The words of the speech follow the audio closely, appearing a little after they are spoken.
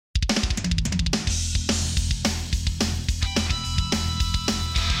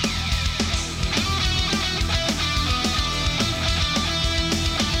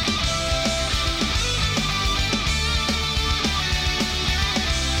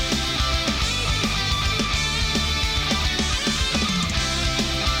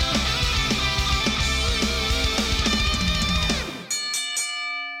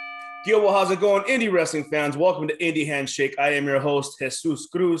Gilbo, how's it going, indie wrestling fans? Welcome to Indie Handshake. I am your host, Jesus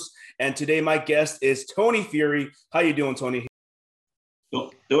Cruz, and today my guest is Tony Fury. How you doing, Tony?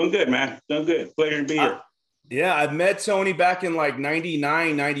 Doing good, man. Doing good. Pleasure to be Uh, here. yeah, I've met Tony back in like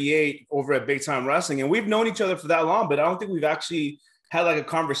 99, 98 over at Big Time Wrestling, and we've known each other for that long, but I don't think we've actually had like a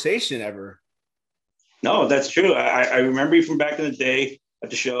conversation ever. No, that's true. I remember you from back in the day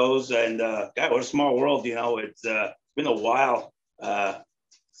at the shows, and God, what a small world. It's been a while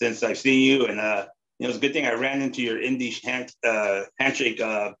since I've seen you, and it's a good thing I ran into your handshake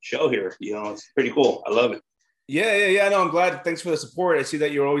show here. It's pretty cool. I love it. Yeah. No, I'm glad. Thanks for the support. I see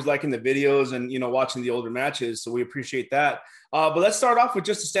that you're always liking the videos and watching the older matches, so we appreciate that. But let's start off with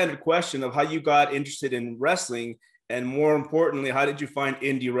just a standard question of how you got interested in wrestling, and more importantly, how did you find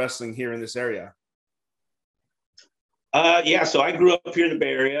indie wrestling here in this area? Yeah, so I grew up here in the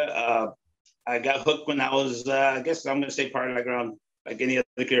Bay Area. I got hooked when I was, I guess I'm going to say probably like around, like any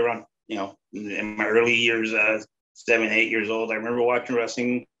other kid around, in my early years, 7, 8 years old. I remember watching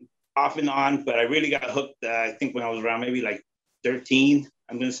wrestling off and on, but I really got hooked, I think when I was around maybe like 13,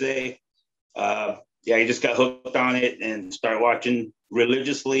 I'm going to say. Yeah, I just got hooked on it and started watching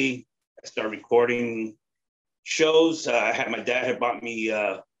religiously. I started recording shows. My dad had bought me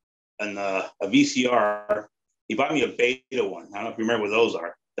a VCR. He bought me a Beta one. I don't know if you remember what those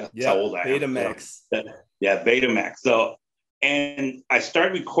are. That's how Yeah, old I am. Betamax. Yeah, Betamax. So, and I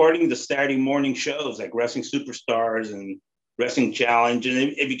started recording the Saturday morning shows like Wrestling Superstars and Wrestling Challenge, and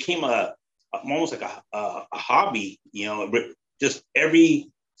it became almost like a hobby. Just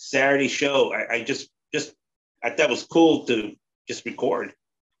every Saturday show, I thought it was cool to just record.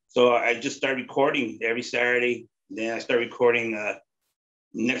 So I just started recording every Saturday. Then I started recording.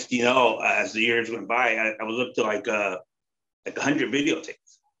 Next, as the years went by, I was up to like 100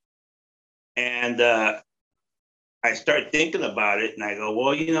 videotapes, and I started thinking about it, and I go,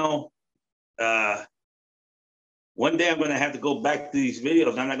 well, uh, one day I'm going to have to go back to these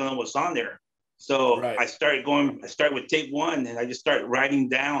videos. I'm not going to know what's on there. So Right. I started with tape one, and I just started writing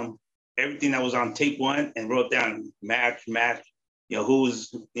down everything that was on tape one and wrote down match,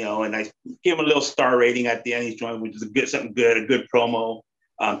 who's, and I gave him a little star rating at the end of each one, which is something good, a good promo,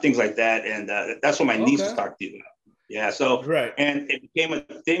 things like that. And that's what my nieces Okay. talked to you about. Yeah. So, Right. and it became a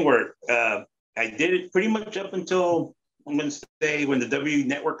thing where I did it pretty much up until, I'm going to say, when the W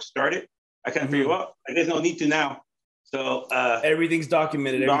Network started. I kind of figured, Mhm. well, I guess no need to now. So Everything's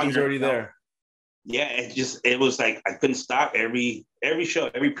documented. Everything's already no, there. yeah, it was like I couldn't stop every show,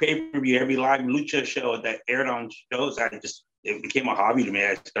 every pay-per-view, every live lucha show that aired on shows. It became a hobby to me.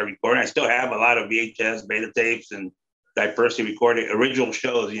 I started recording. I still have a lot of VHS beta tapes and that I personally recorded original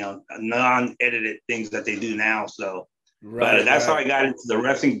shows, non-edited things that they do now. So, but Right. that's how Right. I got into the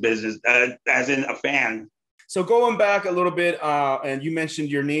wrestling business, as in a fan. So going back a little bit, and you mentioned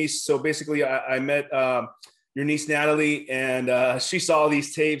your niece. So basically, I met your niece Natalie, and she saw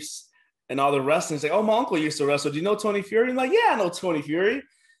these tapes and all the wrestling. It's like, oh, my uncle used to wrestle. Do you know Tony Fury? I'm like, yeah, I know Tony Fury.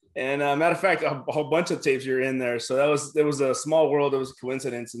 And matter of fact, a whole bunch of tapes are in there. So it was a small world. It was a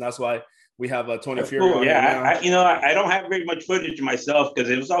coincidence, and that's why we have Tony That's Fury cool. on here Yeah, now. I don't have very much footage of myself because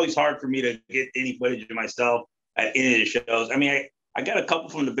it was always hard for me to get any footage of myself at any of the shows. I mean, I got a couple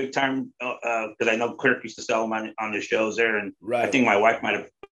from the big time because I know Kirk used to sell them on the shows there, and I Right. think my wife might have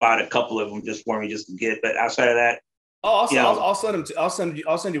bought a couple of them just for me just to get. But outside of that, Oh, you know, I'll send them. I'll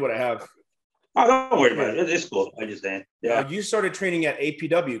send you what I have. oh, don't worry about Yeah. it. It's cool. I just saying. Now Yeah, you started training at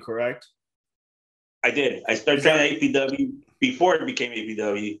APW, correct? I did. I started Is training that at APW before it became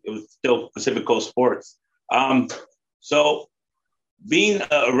APW. It was still Pacific Coast Sports. Um, so being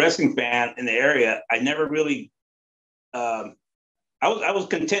a wrestling fan in the area, I never really um, I was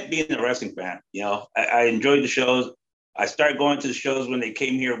content being a wrestling fan. I enjoyed the shows. I started going to the shows when they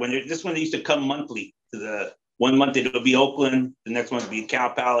came here. When they used to come monthly to the 1 month it would be Oakland, the next one would be Cow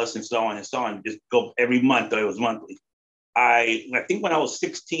Palace, and so on and so on. Just go every month, though it was monthly. I think when I was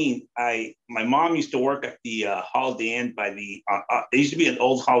 16, my mom used to work at the Holiday Inn by the. There used to be an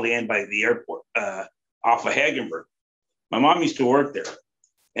old Holiday Inn by the airport off of Hagenberg. My mom used to work there,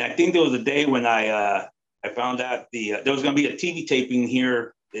 and I think there was a day when I found out there was going to be a TV taping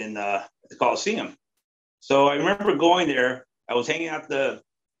here in the Coliseum. So I remember going there. I was hanging out the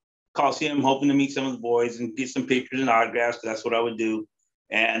Coliseum, hoping to meet some of the boys and get some pictures and autographs. That's what I would do.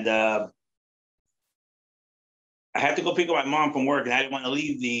 And I had to go pick up my mom from work, and I didn't want to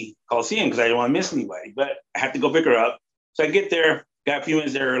leave the Coliseum because I didn't want to miss anybody. But I had to go pick her up. So I get there, got a few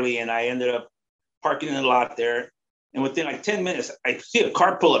minutes there early, and I ended up parking in the lot there. And within like 10 minutes, I see a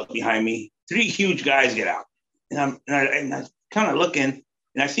car pull up behind me. Three huge guys get out. And I'm kind of looking,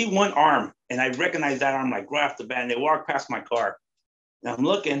 and I see one arm, and I recognize that arm like right off the bat, and they walk past my car. And I'm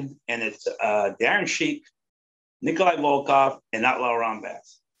looking, and it's Darren Sheik, Nikolai Volkov, and Outlaw Ron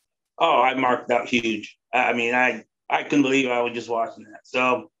Bass. Oh, I marked out huge. I mean, I couldn't believe I was just watching that.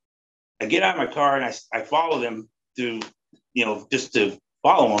 So I get out of my car and I follow them to, just to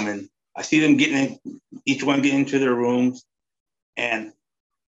follow them. And I see them each one getting into their rooms. And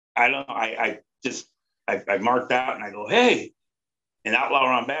I don't know, I marked out and I go, hey. And Outlaw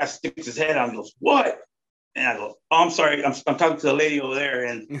Ron Bass sticks his head out and goes, what? And I go, oh, I'm sorry. I'm talking to the lady over there.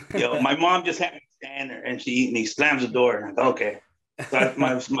 And, my mom just had me stand there and he slams the door. And I go, okay. So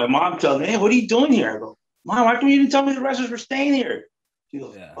my mom tells me, hey, what are you doing here? I go, Mom, why come you didn't tell me the wrestlers were staying here? She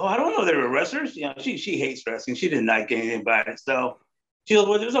goes, oh, I don't know they were wrestlers. She hates wrestling. She didn't like anything about it. So she goes,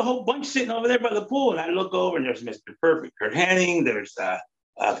 well, there's a whole bunch sitting over there by the pool. And I look over and there's Mr. Perfect, Kurt Hennig. There's, I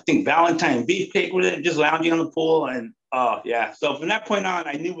think, Valentine Beefcake with it, just lounging on the pool. And, yeah. So from that point on,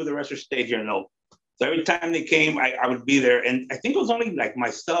 I knew where the wrestlers stayed here in Oak. So every time they came, I would be there. And I think it was only like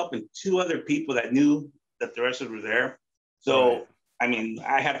myself and two other people that knew that the wrestlers were there. So, right. I mean,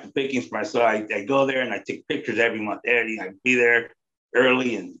 I have the pickings for myself. I go there and I take pictures every month there. I'd be there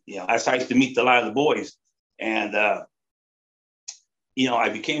early. And, that's how I used to meet a lot of the boys. And, I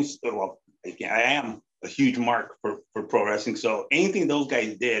became, I am a huge mark for pro wrestling. So anything those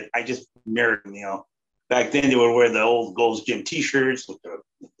guys did, I just mirrored them, Back then, they would wear the old Gold's Gym T-shirts with the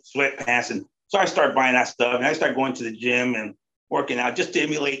sweatpants. And so I started buying that stuff. And I started going to the gym and working out just to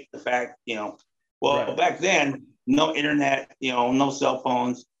emulate the fact, right. Back then, no internet, no cell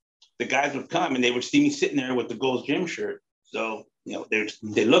phones. The guys would come and they would see me sitting there with the Gold's Gym shirt. So,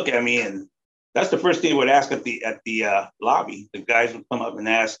 they look at me and that's the first thing they would ask at the lobby. The guys would come up and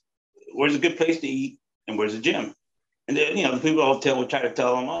ask, where's a good place to eat and where's the gym? And then, the people all would try to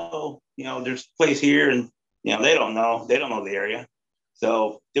tell them, oh, there's a place here. And, they don't know the area.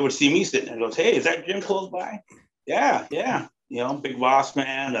 So they would see me sitting there and goes, hey, is that gym close by? Yeah. Big Boss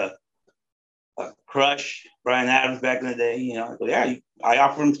Man, a Crush, Brian Adams back in the day, I go, yeah, I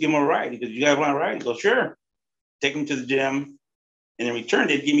offered him to give him a ride. He goes, you guys want a ride? He goes, sure. Take him to the gym. And in return,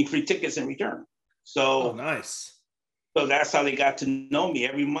 they'd give me free tickets in return. So nice. So that's how they got to know me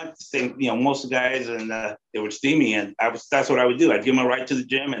every month. Same, most of the guys, and they would see me, and that's what I would do. I'd give them a ride to the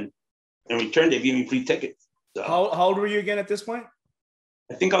gym, and in return, they'd give me free tickets. So, how old were you again at this point?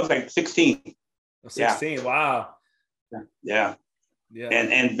 I think I was like 16. 16. Yeah. Wow. Yeah.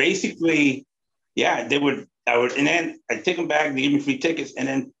 And basically, yeah, and then I'd take them back, they give me free tickets, and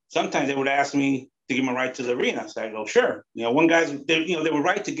then sometimes they would ask me to give them a ride to the arena. So I go, sure. One guy's, they would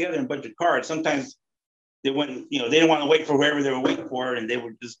ride together in a bunch of cars. Sometimes they wouldn't, they didn't want to wait for whoever they were waiting for, and they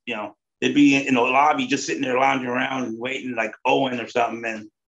would just, they'd be in the lobby just sitting there lounging around and waiting, like Owen or something. And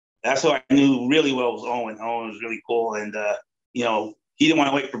that's who I knew really well was Owen. Owen was really cool, and he didn't want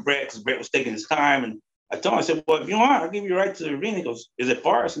to wait for Brett because Brett was taking his time. And I told him, I said, well, if you want, I'll give you a ride to the arena. He goes, is it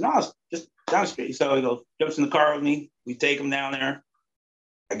far? I said, no, it's just down the street. So he goes, jumps in the car with me. We take him down there.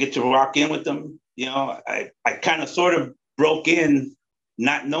 I get to rock in with them. I kind of sort of broke in,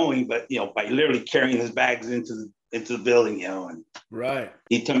 not knowing, but by literally carrying his bags into the building, and right.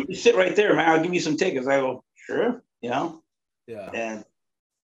 He told me, sit right there, man. I'll give you some tickets. I go, sure, Yeah. And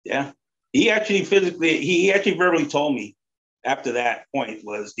yeah, he actually verbally told me after that point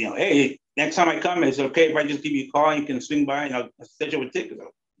was, hey, next time I come, it's okay if I just give you a call and you can swing by and I'll set you with tickets.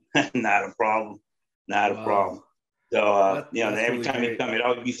 Not a problem. Not a problem. So, every really time he come,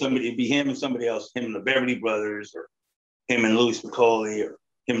 it'd be him and somebody else, him and the Beverly Brothers, or him and Louis Spicoli, or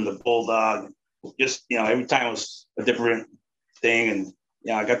him and the Bulldog. Just, every time it was a different thing. And,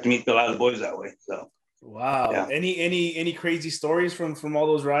 I got to meet a lot of the boys that way. So, wow. Yeah. Any crazy stories from all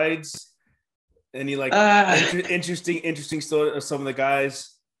those rides? Any interesting story of some of the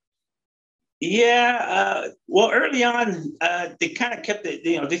guys? Yeah. Well, early on, they kind of kept it,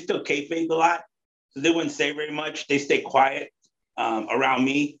 they still kayfabe a lot. So they wouldn't say very much. They stayed quiet around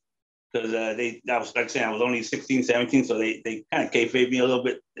me because I was, like I said, I was only 16, 17. So they kind of kayfabe me a little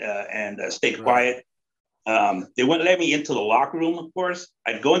bit and stayed quiet. They wouldn't let me into the locker room, of course.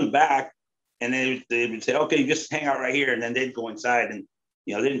 I'd go in the back and they would say, okay, just hang out right here. And then they'd go inside and,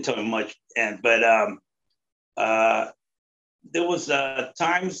 they didn't tell me much. But there was a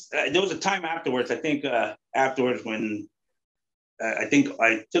time afterwards, I think afterwards when I think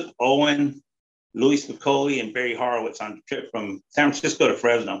I took Owen, Louis Spicoli, and Barry Horowitz on a trip from San Francisco to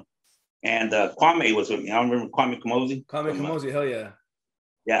Fresno. And Kwame was with me. I remember Kwame Kamosi. Kwame Kamosi, hell yeah.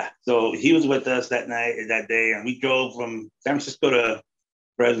 Yeah, so he was with us that day, and we drove from San Francisco to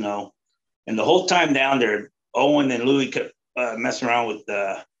Fresno. And the whole time down there, Owen and Louis kept messing around with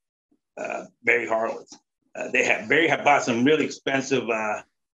Barry Horowitz. Barry had bought some really expensive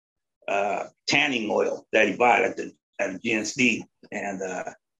tanning oil that he bought at at GNC, and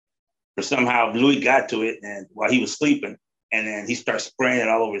but somehow Louis got to it, and while he was sleeping, and then he starts spraying it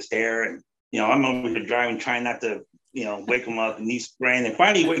all over his hair, and I'm over here driving, trying not to wake him up, and he's spraying, and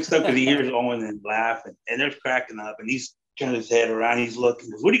finally he wakes up because he hears Owen and laugh, and they're cracking up, and he's turning his head around, he's looking,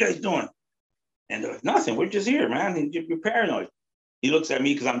 he goes, "What are you guys doing?" And they're like, "Nothing, we're just here, man. You're paranoid." He looks at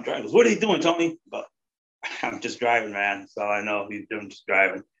me because I'm driving. Goes, "What are you doing, Tony?" But I'm just driving, man. That's all I know. He's doing just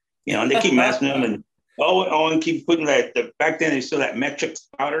driving. And they keep messing him, and Owen keeps putting back then they still that Metrix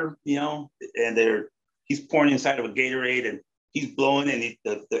powder, and he's pouring inside of a Gatorade, and he's blowing, and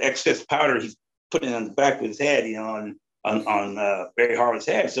the excess powder he's putting it on the back of his head, on Barry Harwood's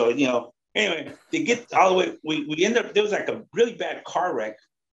head. So anyway, they get all the way. We end up, there was like a really bad car wreck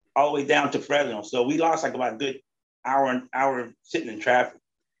all the way down to Fresno. So we lost like about a good hour sitting in traffic.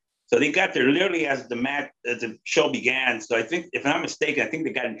 So they got there literally as the show began. So I think, if I'm not mistaken, I think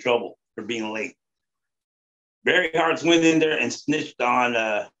they got in trouble for being late. Barry Hartz went in there and snitched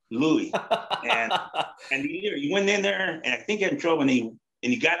on Louis, and he went in there and I think he got in trouble, and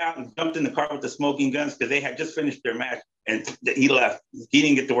he got out and jumped in the car with the smoking guns because they had just finished their match, and he left. He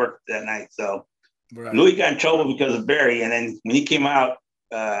didn't get to work that night, so right. Louis got in trouble because of Barry, and then when he came out,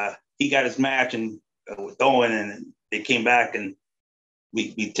 he got his match and with Owen, and they came back, and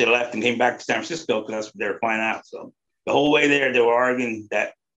we to the left and came back to San Francisco because that's where they were flying out. So the whole way there, they were arguing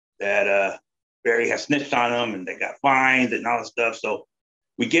that Barry had snitched on them, and they got fined and all this stuff. So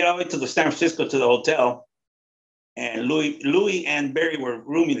we get all the way to the San Francisco to the hotel, and Louis and Barry were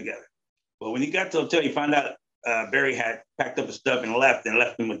rooming together. But when he got to the hotel, he found out Barry had packed up his stuff and left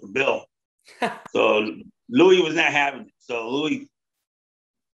him with the bill. So Louis was not having it. So Louis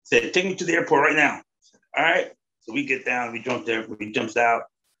said, "Take me to the airport right now." Said, "All right." So we get down, we jumps out.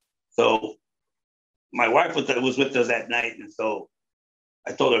 So my wife was with us that night, and so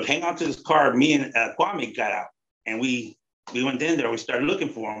I told her, "Hang on to this car." Me and Kwame got out, and we went in there. We started looking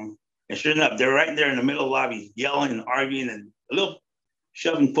for them, and sure enough, they're right there in the middle of the lobby, yelling and arguing and a little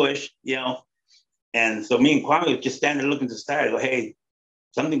shove and push, And so me and Kwame were just standing there looking to the side. I go, "Hey,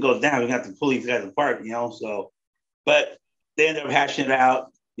 something goes down. We have to pull these guys apart, So, but they ended up hashing it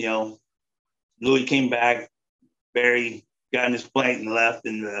out. Louis came back. Barry got in his plane and left,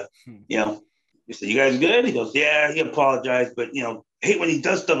 and he said, "You guys good?" He goes, "Yeah." He apologized, but hate when he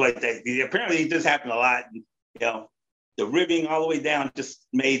does stuff like that. Apparently, it does happen a lot. The ribbing all the way down just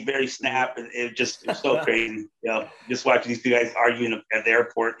made Barry snap, and it was so crazy. Just watching these two guys arguing at the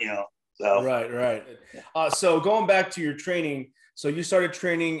airport. So right. So going back to your training, so you started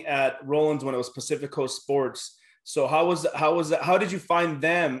training at Rollins when it was Pacific Coast Sports. So how was that? How did you find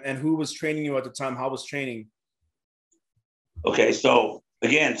them, and who was training you at the time? How was training? Okay, so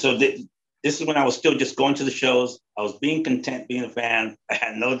again, this is when I was still just going to the shows. I was being content being a fan. I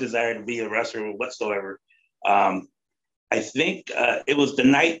had no desire to be a wrestler whatsoever. I think it was the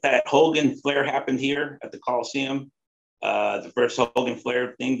night that Hogan Flair happened here at the Coliseum. The first Hogan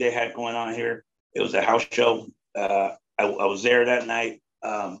Flair thing they had going on here. It was a house show. I was there that night.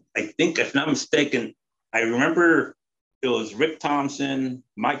 I think, if not mistaken, I remember it was Rick Thompson,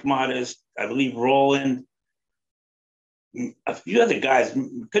 Mike Modest, I believe Roland, a few other guys.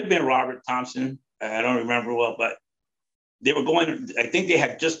 Could have been Robert Thompson. I don't remember well, but they were going. I think they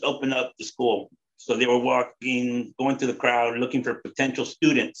had just opened up the school, so they were going through the crowd, looking for potential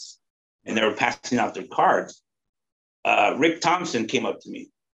students, and they were passing out their cards. Rick Thompson came up to me,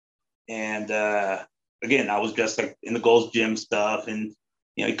 and again, I was dressed like in the Gold's Gym stuff, and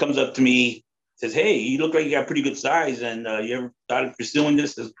he comes up to me, says, "Hey, you look like you got pretty good size, and you ever thought of pursuing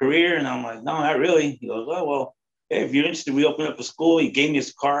this as a career?" And I'm like, "No, not really." He goes, "Oh, well, hey, if you're interested, we open up a school." He gave me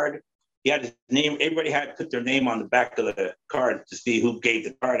his card. He had his name. Everybody had to put their name on the back of the card to see who gave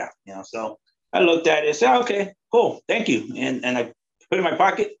the card out. So I looked at it and said, "Okay, cool, thank you," and I put it in my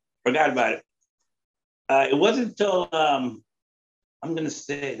pocket, forgot about it. It wasn't until I'm going to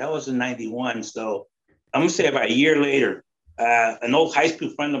say that was in '91, so I'm going to say about a year later, an old high school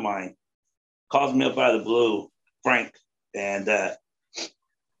friend of mine calls me up out of the blue, Frank, and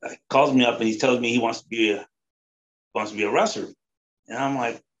calls me up and he tells me he wants to be a wrestler. And I'm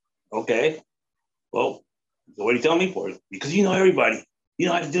like, "Okay, well, so what are you telling me for? Because you know everybody. You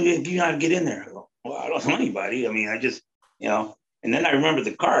know how to do it. You know how to get in there." I go, "Well, I don't know anybody. I mean, I just, And then I remember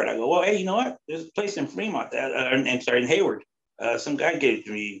the card. I go, "Well, hey, you know what? There's a place in Fremont, in Hayward. Some guy gave it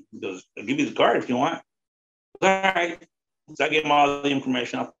to me. He goes, I'll give you the card if you want." All right. So I gave him all the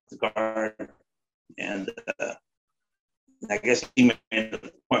information off the card. And I guess he made an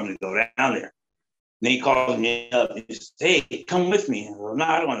appointment to go down there. And then he calls me up and he says, "Hey, come with me." I go, "No,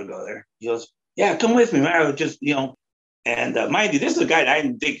 I don't want to go there." He goes, "Yeah, come with me, man. I would just, And mind you, this is a guy that I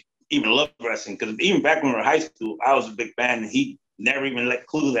didn't think even loved wrestling, because even back when we were in high school, I was a big fan, and he never even let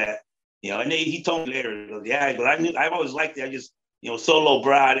clue that, and he told me later, he goes, yeah, but I've always liked it. I just, so low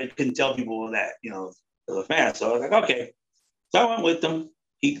brow, I couldn't tell people that, as a fan. So I was like, okay. So I went with him.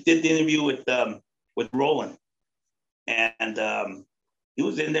 He did the interview with Roland, and he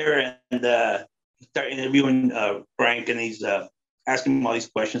was in there, and he started interviewing Frank, and he's asking him all these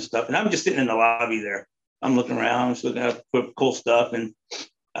questions stuff. And I'm just sitting in the lobby there. I'm looking around, just looking at cool stuff, and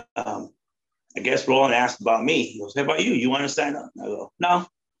I guess Roland asked about me. He goes, "How about you? You want to sign up?" And I go, "No,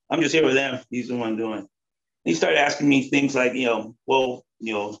 I'm just here with them. He's the one doing." He started asking me things like, well,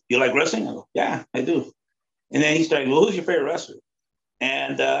 you like wrestling? I go, "Yeah, I do." And then he started, "Well, who's your favorite wrestler?"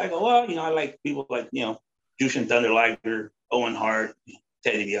 And I go, "Well, I like people like, Jushin Thunder Liger, Owen Hart,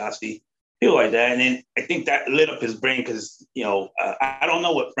 Teddy DiBiase, people like that." And then I think that lit up his brain because, I don't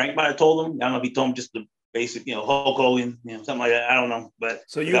know what Frank might have told him. I don't know if he told him just the basic, Hulk Hogan, something like that. I don't know. But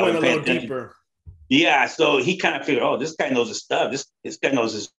so you went a little deeper. Yeah. So he kind of figured, oh, this guy knows his stuff. This guy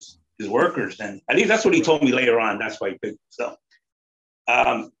knows his workers. And I think that's what he told me later on. That's why he picked. So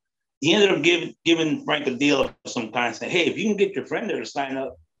he ended up giving Frank a deal of some kind, saying, "Hey, if you can get your friend there to sign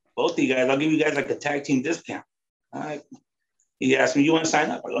up, both of you guys, I'll give you guys like a tag team discount." All right. He asked me, "You want to sign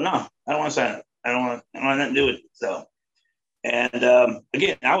up?" I go, "No, I don't want to sign up. I don't want nothing to do with it." So, and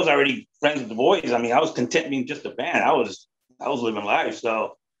again, I was already friends with the boys. I mean, I was content being just a fan. I was living life.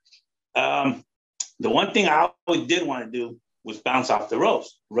 So, the one thing I always did want to do was bounce off the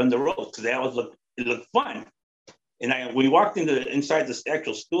ropes, run the ropes, because it looked fun. And we walked inside the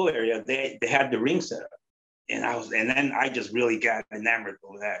actual school area. They had the ring set up, and then I just really got enamored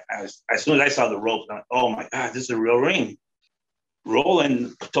with that. As soon as I saw the ropes, I'm like, oh my God, this is a real ring.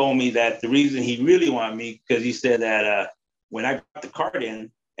 Roland told me that the reason he really wanted me, because he said that when I got the card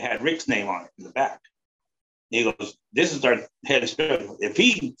in, it had Rick's name on it in the back. He goes, "This is our head instructor. If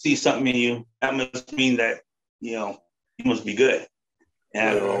he sees something in you, that must mean that, you must be good." And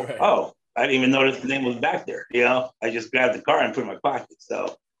I go, right. "Oh, I didn't even notice the name was back there." I just grabbed the card and put it in my pocket.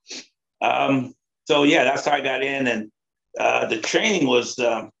 So, so yeah, that's how I got in. And the training was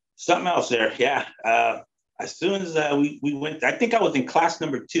something else there. Yeah. As soon as we went, I think I was in class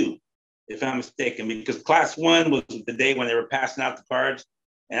number 2, if I'm not mistaken, because class 1 was the day when they were passing out the cards.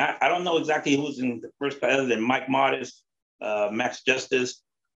 And I don't know exactly who was in the first class, other than Mike Modest, Max Justice,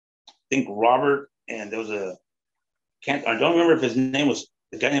 I think Robert, and there was I don't remember if his name was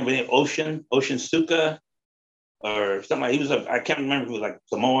the guy named Ocean Suka, or something like, I can't remember if he was like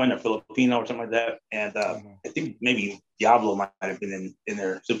Samoan or Filipino or something like that. And I think maybe Diablo might have been in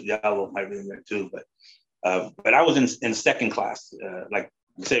there. Super Diablo might have been in there too. But I was in second class. Like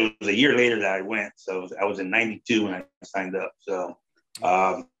I said, it was a year later that I went. So I was in 92 when I signed up. So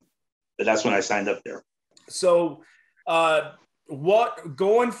but that's when I signed up there. So what,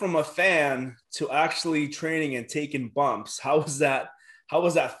 going from a fan to actually training and taking bumps, how was that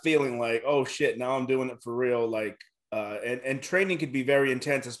feeling? Like, oh shit, now I'm doing it for real. Like, and training could be very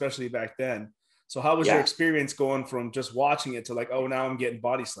intense, especially back then. So how was your experience going from just watching it to like, oh, now I'm getting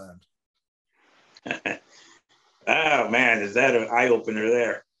body slammed? Oh man, is that an eye opener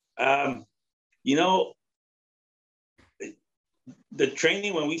there? The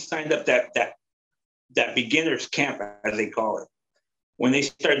training when we signed up, that beginners camp, as they call it, when they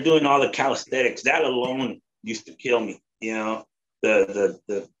start doing all the calisthenics, that alone used to kill me.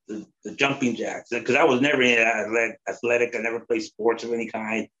 The jumping jacks, because I was never athletic. I never played sports of any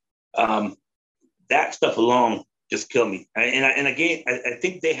kind. That stuff alone just killed me. And again, I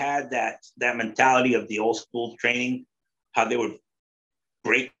think they had that wanted of the old school training, how they would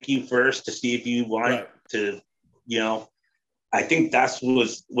break you first to see if you wanted to, I think that's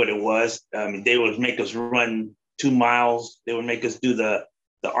was what it was. I mean, they would make us run 2 miles. They would make us do the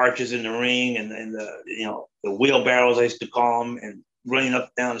arches in the ring and the wheelbarrows, I used to call them, and running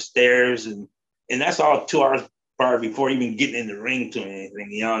up down the stairs. And that's all 2 hours prior before even getting in the ring to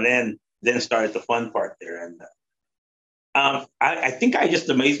anything, and then started the fun part there. And I think I just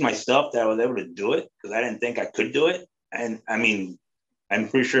amazed myself that I was able to do it, because I didn't think I could do it. And I mean, I'm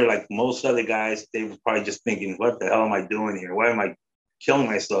pretty sure, like most other guys, they were probably just thinking, what the hell am I doing here? Why am I killing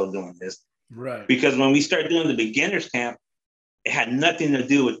myself doing this? Right. Because when we started doing the beginners camp, it had nothing to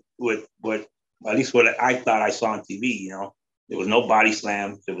do with what, at least what I thought I saw on TV. There was no body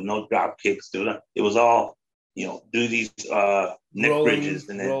slams, there was no drop kicks. It was all, do these neck bridges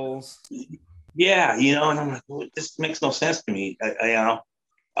and then rolls. Yeah, and I'm like, well, this makes no sense to me.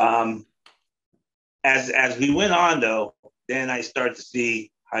 As we went on though, then I started to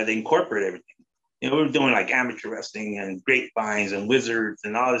see how they incorporate everything. We were doing like amateur wrestling and grapevines and wizards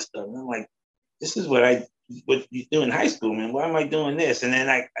and all this stuff. And I'm like, this is what I what you do in high school, man. Why am I doing this? And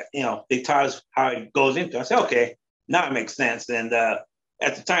then they taught us how it goes into. I said, okay, now it makes sense. And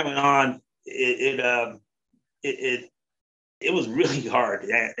as the time went on, it was really hard.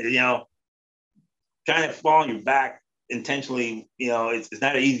 Trying to fall on your back intentionally, it's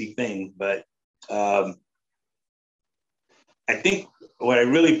not an easy thing. But I think what I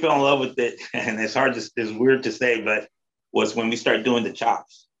really fell in love with it, and it's weird to say, but was when we started doing the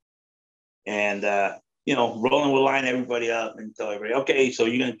chops. And rolling will line everybody up and tell everybody, okay, so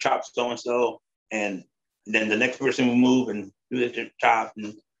you're gonna chop so and so, and then the next person will move and do the chop,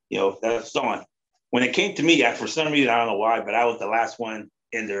 and that's so on. When it came to me, for some reason I don't know why, but I was the last one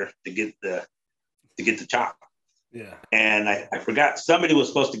in there to get the chop. Yeah. And I forgot somebody was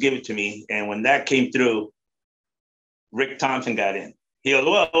supposed to give it to me, and when that came through, Rick Thompson got in. He goes,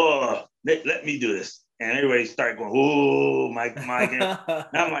 well, let me do this. And everybody started going, "Ooh, Mike." And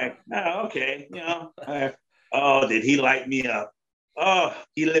I'm like, "Oh, okay." Oh, did he light me up? Oh,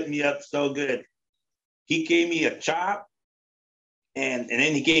 he lit me up so good. He gave me a chop, and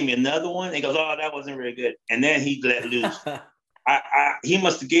then he gave me another one. He goes, "Oh, that wasn't very good." And then he let loose. He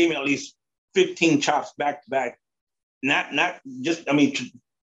must have gave me at least 15 chops back to back. Not just,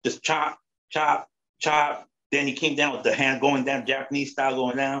 just chop, chop, chop. Then he came down with the hand going down, Japanese style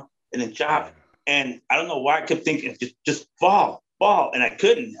going down, and then chop. And I don't know why I kept thinking, just fall. And I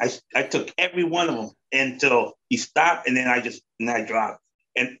couldn't. I took every one of them until he stopped, and then I dropped.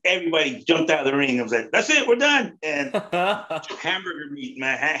 And everybody jumped out of the ring. I was like, that's it, we're done. And hamburger meat,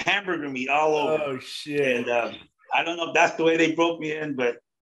 man, hamburger meat all over. Oh, shit. And I don't know if that's the way they broke me in, but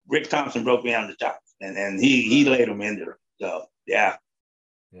Rick Thompson broke me on the chops, and he laid them in there. So, yeah.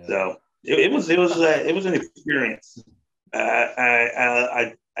 So it was an experience.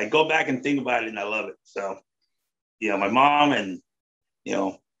 I go back and think about it, and I love it. So, my mom and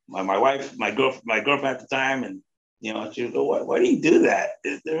my wife, my girlfriend at the time, and she would go, "Why do you do that?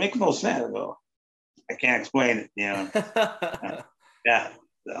 It makes no sense." I go, "I can't explain it." Yeah.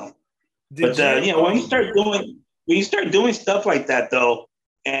 So, but when you start doing stuff like that, though,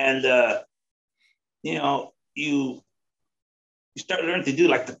 and you start learning to do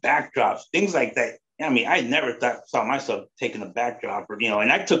like the backdrops, things like that. I never saw myself taking a backdrop,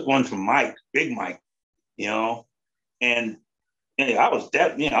 and I took one from Mike, Big Mike, and I was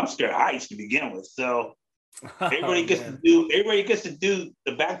I'm scared of heights to begin with. So everybody gets to do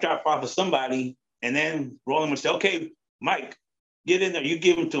the backdrop off of somebody, and then Roland would say, "Okay, Mike, get in there, you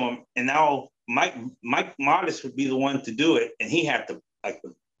give them to him." And now Mike Modest would be the one to do it, and he had the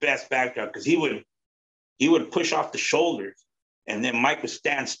best backdrop because he would push off the shoulders. And then Mike would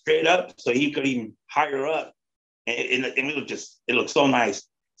stand straight up so he could even higher up. And it looked so nice.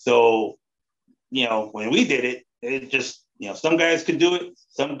 So, when we did it, it just, some guys could do it,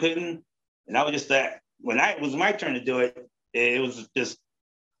 some couldn't. And I was just that. When it was my turn to do it, it was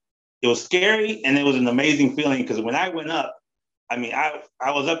scary, and it was an amazing feeling because when I went up, I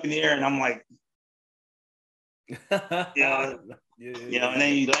was up in the air and I'm like, and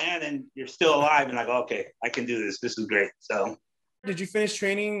then you land and you're still alive, and I go, okay, I can do this. This is great. So. Did you finish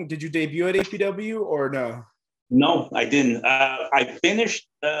training? Did you debut at APW or no? No, I didn't. I finished,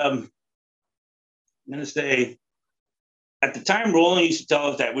 I'm going to say, at the time, Roland used to tell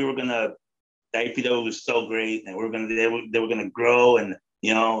us that the APW was so great, and they were going to grow, and,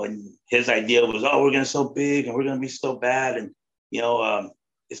 and his idea was, oh, we're going to so big, and we're going to be so bad, and,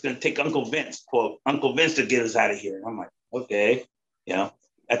 it's going to take Uncle Vince, quote, Uncle Vince to get us out of here. And I'm like, okay,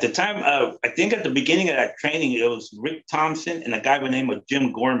 At the time, I think at the beginning of that training, it was Rick Thompson and a guy by the name of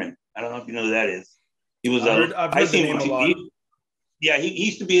Jim Gorman. I don't know if you know who that is. He was I've heard the name a lot. Yeah, he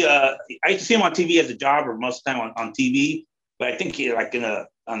used to be. I used to see him on TV as a jobber most of the time on TV. But I think he somewhere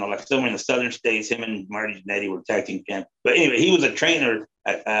in the southern states, him and Marty Jannetty were tag team champions. But anyway, he was a trainer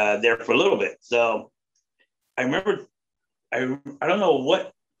there for a little bit. So I remember, I don't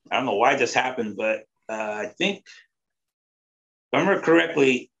know why this happened, but I think, if I remember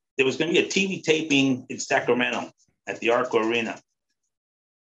correctly, there was going to be a TV taping in Sacramento at the Arco Arena.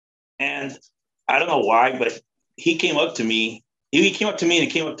 And I don't know why, but he came up to me. He came up to me, and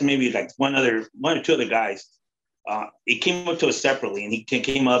he came up to maybe like one or two other guys. He came up to us separately, and he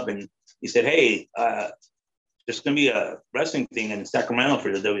came up and he said, "Hey, there's going to be a wrestling thing in Sacramento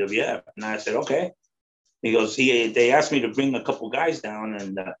for the WWF." And I said, "Okay." He goes, they asked me to bring a couple guys down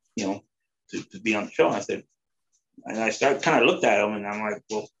and, to be on the show. And I said, and I started kind of looked at him, and I'm like,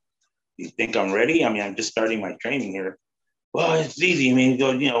 "Well, you think I'm ready? I'm just starting my training here." "Well, it's easy. You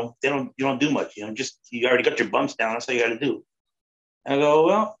don't do much. You already got your bumps down. That's all you got to do." I go,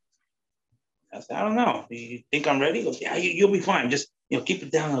 "Well," I said, "I don't know. You think I'm ready?" He goes, "Yeah, you'll be fine. Just keep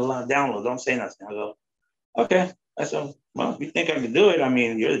it down low. Don't say nothing." I go, Okay. I said, well, if you think I can do it, I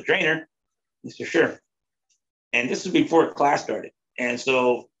mean, you're the trainer. He said, sure. And this is before class started. And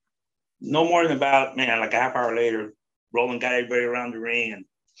so no more than about, man, like a half hour later, Roland got everybody around the ring and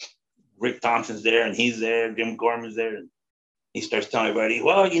Rick Thompson's there and he's there, Jim Gorman's there. And he starts telling everybody,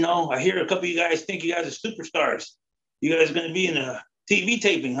 well, I hear a couple of you guys think you guys are superstars. You guys are going to be in a TV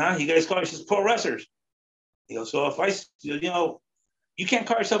taping, huh? You guys call yourselves pro wrestlers. He goes, so you can't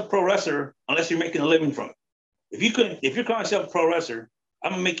call yourself a pro wrestler unless you're making a living from it. If you're calling yourself a pro wrestler,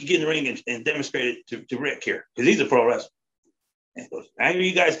 I'm gonna make you get in the ring and demonstrate it to Rick here because he's a pro wrestler. And he goes, I hear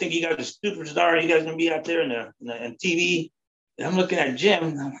you guys think you guys are a superstar. You guys are gonna be out there in TV. And I'm looking at Jim.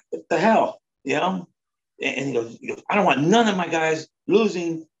 And I'm like, what the hell, And he goes, I don't want none of my guys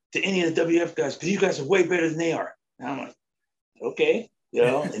losing to any of the WF guys because you guys are way better than they are. And I'm like, okay,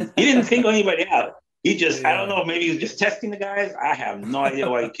 And he didn't think anybody out. He just, I don't know, maybe he was just testing the guys. I have no idea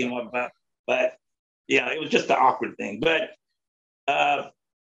why he came up about, but it was just an awkward thing. But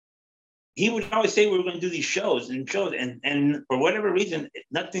he would always say we were going to do these shows, and for whatever reason,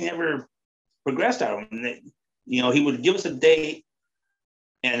 nothing ever progressed out of him. He would give us a date,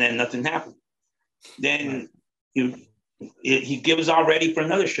 and then nothing happened. Then he gives all ready for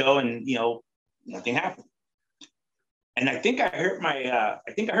another show, and nothing happened. And I think I hurt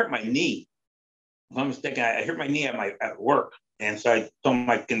my knee. If I'm mistaken, I hurt my knee at work, and so I told him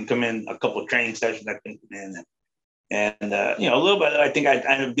I can come in a couple of training sessions. I can come in, and a little bit. I think I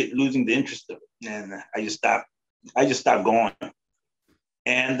ended up losing the interest of it, and I just stopped going.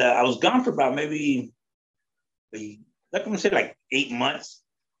 And I was gone for about maybe, like I'm gonna say, like 8 months,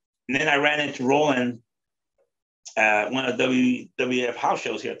 and then I ran into Roland at one of the WWF house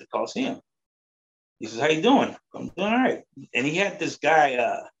shows here at the Coliseum. He says, "How you doing?" I'm doing all right. And he had this guy.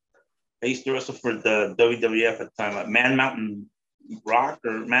 I used to wrestle for the WWF at the time, Man Mountain Rock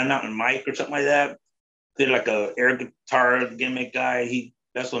or Man Mountain Mike or something like that. Did like a air guitar gimmick guy. He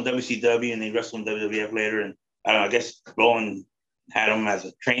wrestled in WCW and he wrestled in WWF later. And I guess Roland had him as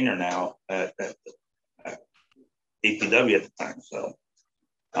a trainer now at APW at the time. So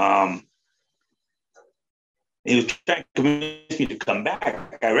he was trying to convince me to come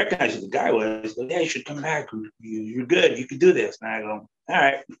back. I recognized who the guy was. Like, yeah, you should come back. You're good. You can do this. And I go, all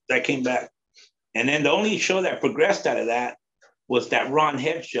right. I came back. And then the only show that progressed out of that was that Ron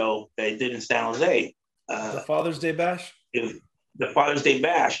Head show that he did in San Jose. The Father's Day Bash? The Father's Day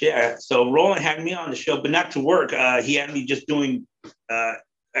Bash, yeah. So Roland had me on the show, but not to work. He had me just doing,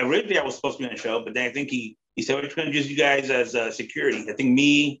 originally I was supposed to be on the show, but then I think he said, we're just going to use you guys as security. I think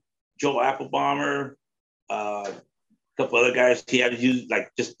me, Joe Applebomber, a couple other guys he had to use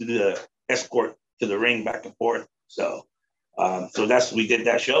just to do the escort to the ring back and forth. So we did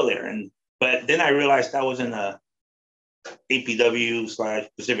that show there. But then I realized I was in a APW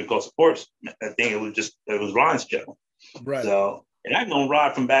 / Pacific Coast Sports. I think it was Ron's show. Right. So, and I've known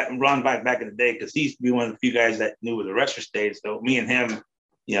Ron back in the day because he used to be one of the few guys that knew where the wrestler stayed. So me and him,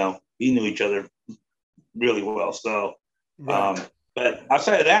 we knew each other really well. So, right. But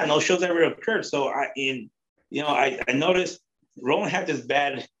outside of that, no shows ever occurred. So I noticed Roland had this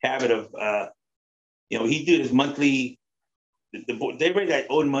bad habit of, he did his monthly. Everybody that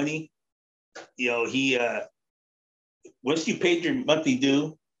owed money, he once you paid your monthly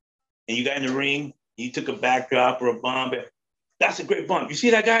due and you got in the ring, you took a backdrop or a bump. That's a great bump. You see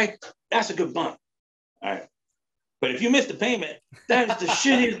that guy? That's a good bump. All right. But if you miss the payment, that is the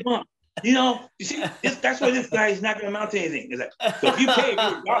shittiest bump. You see, that's why this guy is not going to amount to anything. So if you paid,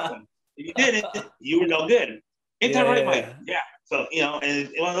 you were awesome. If you didn't, you were no good. Ain't that right, Mike? Yeah. So, and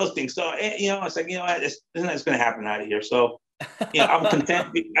one of those things. So, it's like, this is going to happen out of here. So, I'm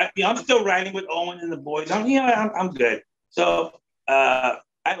content. I'm still riding with Owen and the boys. I'm good. So I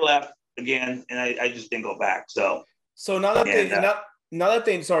left again, and I just didn't go back. So now that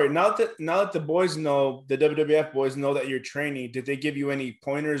the boys know, the WWF boys know that you're training, did they give you any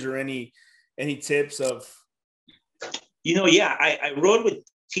pointers or any tips of? Yeah, I rode with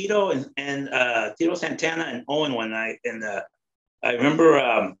Tito and Tito Santana and Owen one night, and I remember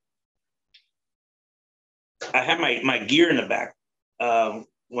I had my gear in the back.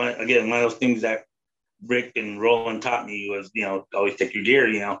 One of those things that Rick and Roland taught me was, always take your gear,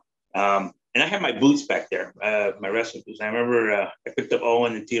 and I had my boots back there, my wrestling boots. I remember I picked up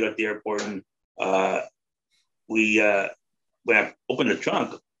Owen and Tito at the airport, and when I opened the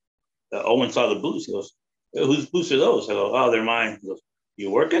trunk, Owen saw the boots. He goes, "Whose boots are those?" I go, "Oh, they're mine." He goes,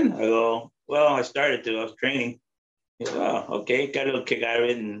 "You working?" I go, "Well, I started to. I was training." He goes, "Oh, okay." Got a little kick out of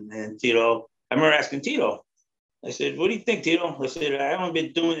it, and Tito. I remember asking Tito. I said, "What do you think, Tito?" I said, "I've only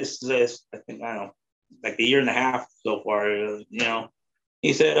been doing this, I think, I don't know, like a year and a half so far,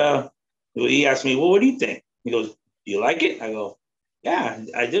 He said, He asked me, well, what do you think? He goes, do you like it? I go, yeah,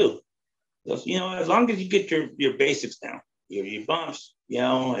 I do. He goes, as long as you get your basics down, your bumps,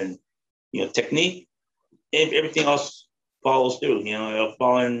 and technique, everything else follows through. It'll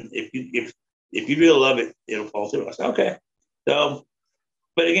fall in if you really love it, it'll fall through. I said, okay. So,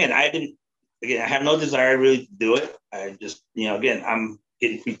 but again, I have no desire really to do it. I just, again, I'm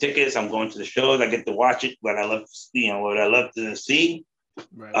getting free tickets. I'm going to the shows. I get to watch it. What I love, what I love to see.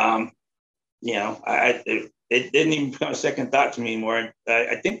 Right. It didn't even become a second thought to me anymore.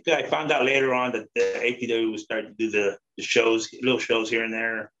 I think I found out later on that the APW was starting to do the shows, little shows here and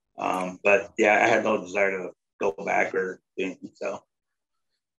there. But yeah, I had no desire to go back or anything. So.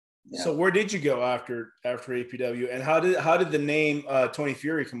 Yeah. So where did you go after APW, and how did the name Tony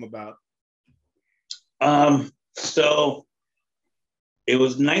Fury come about? So it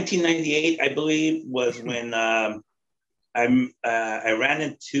was 1998, I believe, was when I ran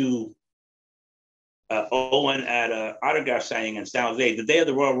into Owen at an autograph signing in San Jose, the day of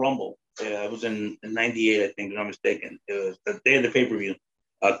the Royal Rumble. It was in 98, I think, if I'm mistaken. It was the day of the pay-per-view.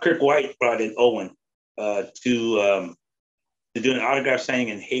 Kirk White brought in Owen to do an autograph signing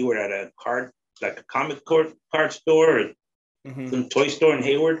in Hayward at a comic card store or some toy store in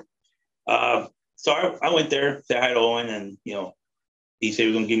Hayward. So I went there, said hi to Owen, and he said he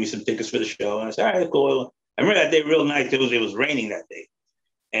was going to give me some tickets for the show. And I said, all right, cool. I remember that day real nice. It was raining that day,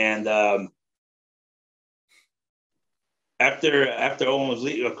 and after Owen was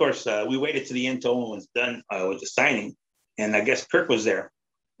leaving, of course, we waited to the end till Owen was done with the signing, and I guess Kirk was there.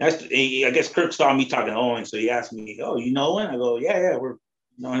 I guess Kirk saw me talking to Owen, so he asked me, "Oh, you know Owen?" I go, "Yeah, we're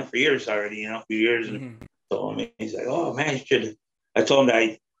known him for years already, a few years." And so he's like, "Oh man, you should." I told him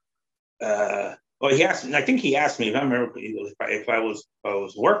that he asked me. I think he asked me if I remember if I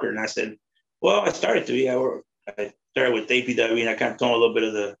was worker, and I said, "Well, I started to. Yeah, I started with APW, and I kind of told him a little bit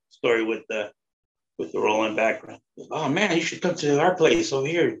of the story with the rolling background." "Oh man, you should come to our place over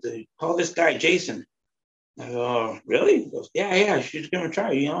here. Call this guy Jason." I go, "Oh, really?" He goes, yeah, you should give him a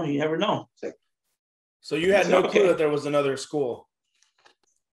try. You never know. Like, so you had no clue that there was another school?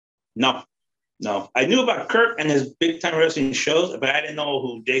 No. I knew about Kirk and his big time wrestling shows, but I didn't know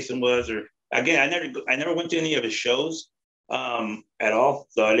who Jason was. Or again, I never went to any of his shows at all,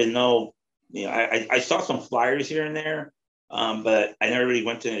 so I didn't know. I saw some flyers here and there, but I never really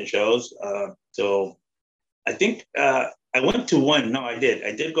went to any shows. So I think I went to one. No, I did.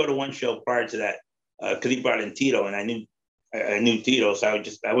 I did go to one show prior to that. Because he brought in Tito, and I knew Tito, so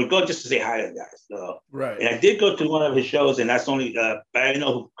I would go just to say hi to the guys. So, right. And I did go to one of his shows, and that's only. But I didn't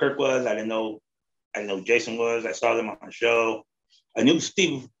know who Kirk was. I didn't know who Jason was. I saw them on the show. I knew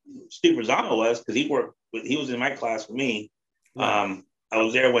Steve Rosano was because he was in my class with me. Right. I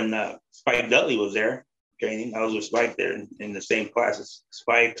was there when Spike Dudley was there training. I was with Spike there in the same class as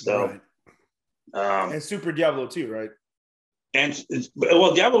Spike. So, right. And Super Diablo too, right? And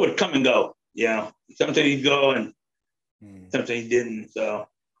Diablo would come and go. Sometimes he'd go and sometimes he didn't. So,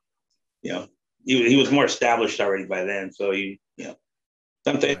 he was more established already by then. So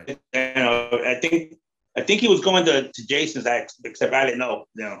sometimes I think he was going to Jason's act, except I didn't know.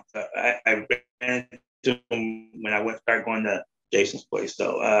 I ran into him when I started going to Jason's place.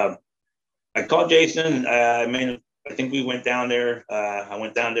 So I called Jason. I think we went down there. I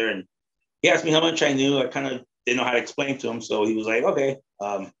went down there and he asked me how much I knew. I kind of didn't know how to explain to him. So he was like, okay.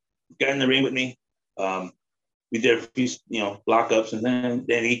 Got in the ring with me. We did a few, lockups, and then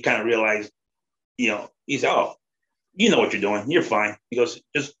he kind of realized, he said, "Oh, you know what you're doing. You're fine." He goes,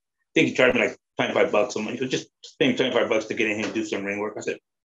 "Just I think he charged me like $25." He goes, "Just pay me $25 to get in here and do some ring work." I said,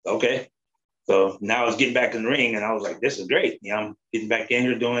 "Okay." So now I was getting back in the ring, and I was like, "This is great." I'm getting back in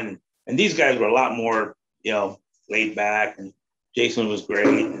here doing, and these guys were a lot more, laid back, and Jason was great,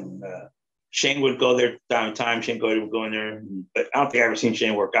 and Shane would go there time to time. Shane Cody would go in there, but I don't think I ever seen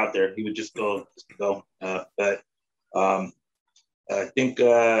Shane work out there. He would just go. But I think,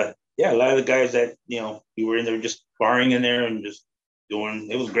 a lot of the guys that we were in there just sparring in there and just doing.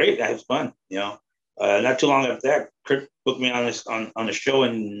 It was great. It was fun. Not too long after that, Kirk booked me on a show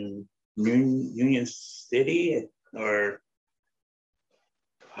in Union City or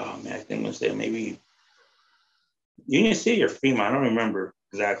I think it was maybe Union City or Fremont. I don't remember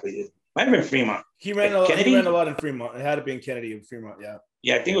exactly. Might have been Fremont. He ran a lot in Fremont. It had to be in Kennedy and Fremont, yeah.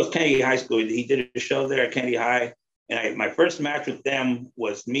 Yeah, I think it was Kennedy High School. He did a show there at Kennedy High. And my first match with them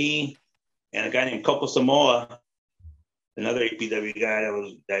was me and a guy named Coco Samoa, another APW guy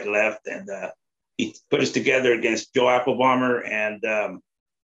that left. And he put us together against Joe Applebomber and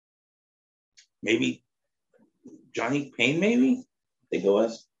maybe Johnny Payne, maybe? I think it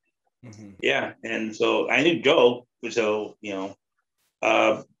was. Mm-hmm. Yeah. And so I knew Joe. So,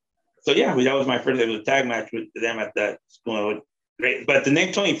 so yeah, that was my first. It was a tag match with them at that school. Great, but the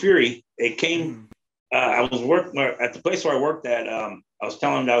name Tony Fury, it came. I was working at the place where I worked at. I was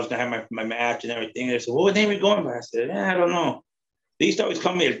telling them that I was gonna have my match and everything. They said, "What name are you going by?" I said, "I don't know." They used to always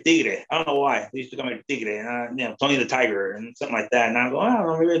call me El Tigre. I don't know why. They used to call me El Tigre, and Tony the Tiger, and something like that. And I go, "I don't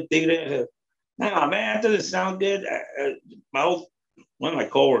know, maybe El Tigre." I said, "Nah, man, that doesn't sound good." My old one of my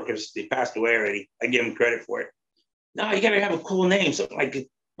coworkers, they passed away already. I give him credit for it. No, you gotta have a cool name, something like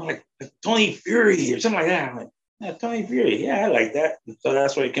Tony Fury or something like that. I'm like, yeah, Tony Fury. Yeah, I like that. So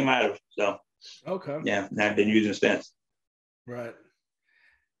that's what it came out of. So okay, yeah, and I've been using since. right.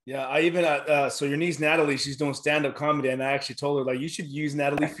 Yeah, I even so your niece Natalie, she's doing stand-up comedy, and I actually told her like you should use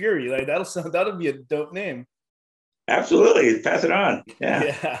Natalie Fury. Like that'll be a dope name. Absolutely, pass it on. Yeah.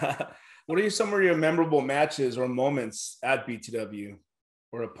 Yeah. What are some of your memorable matches or moments at BTW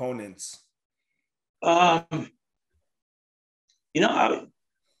or opponents? Um,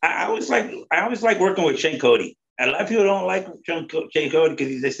 I always like working with Shane Cody. A lot of people don't like Shane Cody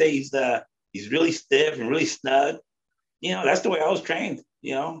because they say he's really stiff and really snug. That's the way I was trained.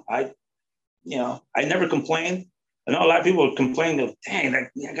 I never complained. I know a lot of people complain that, dang,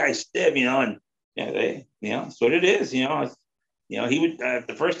 that guy's stiff, and that's what it is. He would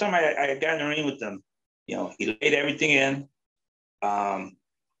the first time I got in the ring with them, he laid everything in,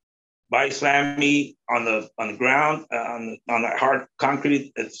 body slammed me on the ground on the hard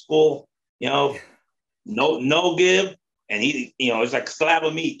concrete at school, no give, and he, it's like a slab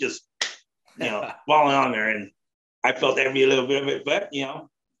of meat just, falling on there, and I felt every little bit of it, but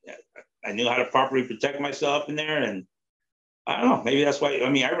I knew how to properly protect myself in there, and I don't know. Maybe that's why. I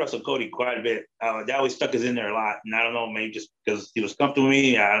mean, I wrestled Cody quite a bit. That always stuck us in there a lot, and I don't know. Maybe just because he was comfortable with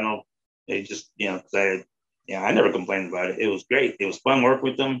me. I don't know. It just, I never complained about it. It was great. It was fun work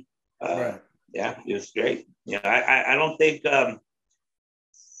with them. Right. Yeah, it was great. I don't think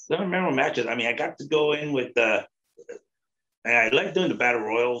some memorable matches. I mean, I got to go in with and I like doing the battle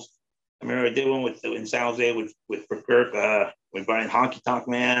royals. I remember I did one in San Jose with for Kirk. We brought in Honky Tonk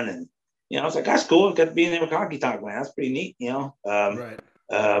Man, and I was like, that's cool. I got to be in there with Honky Tonk Man. That's pretty neat. Right.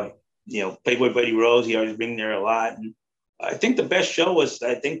 Playboy Buddy Rose. He always been there a lot, and I think the best show was,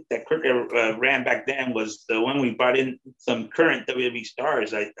 I think that Kirk ran back then, was the one we brought in some current WWE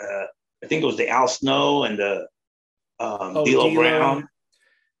stars. I think it was the Al Snow and the D'Lo Brown.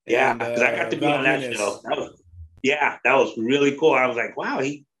 Yeah, because I got to be on that show. That was really cool. I was like, wow,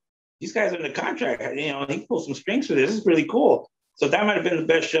 these guys are in the contract. He pulled some strings for this. This is really cool. So that might have been the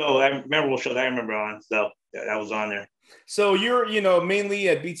best show, memorable show that I remember on. So that was on there. So you're, mainly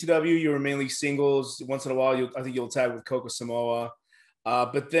at BTW, you were mainly singles. Once in a while, I think you'll tag with Coco Samoa.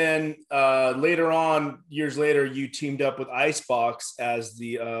 But then later on, years later, you teamed up with Icebox as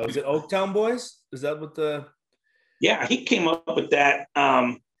the, was it Oaktown Boys? Is that what the? Yeah, he came up with that.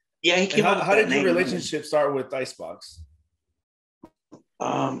 He came up with that. How did your relationship start with Icebox?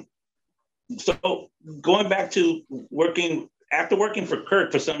 So going back to after working for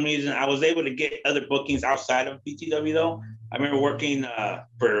Kirk, for some reason, I was able to get other bookings outside of BTW though. I remember working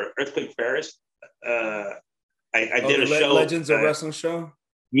for Earthquake Ferris. I did a show. Legends of Wrestling show?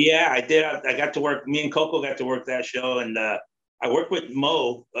 Yeah, I did. I got to work, me and Coco got to work that show. And I worked with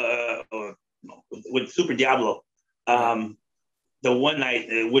Mo, with Super Diablo. The one night,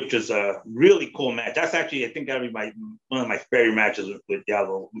 which was a really cool match. That's actually, I think that'd be one of my favorite matches with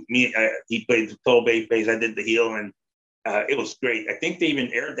Diablo. He played the total babyface. I did the heel, and it was great. I think they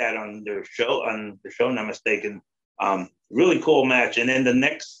even aired that on their show, not mistaken. Really cool match. And then the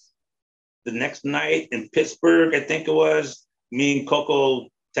next night in Pittsburgh, I think it was, me and Coco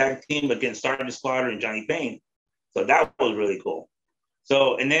tag team against Stardust Slaughter and Johnny Payne. So that was really cool.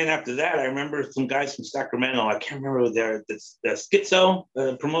 So, and then after that, I remember some guys from Sacramento. I can't remember the Schizo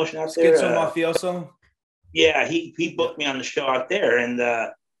promotion out there. Schizo Mafioso? Yeah, he booked me on the show out there, and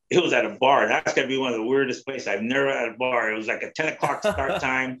it was at a bar. That's got to be one of the weirdest places I've never had a bar. It was like a 10 o'clock start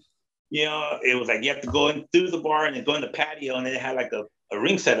time. It was like you have to go in through the bar and then go in the patio, and then it had like a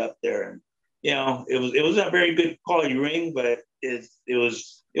ring set up there. And, it was a very good quality ring, but it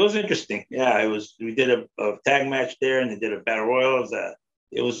was interesting. Yeah, we did a tag match there, and they did a battle royal.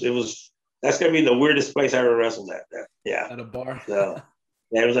 It was that's gonna be the weirdest place I ever wrestled at. Yeah, at a bar. So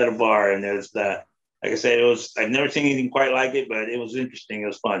yeah, it was at a bar, and there's that. Like I said, I've never seen anything quite like it, but it was interesting. It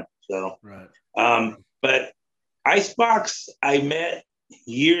was fun. So right. But Icebox I met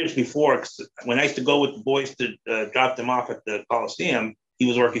years before, when I used to go with the boys to drop them off at the Coliseum. He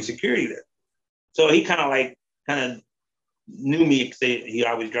was working security there. So he kind of knew me because he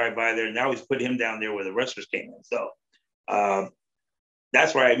always drive by there, and I always put him down there where the wrestlers came in. So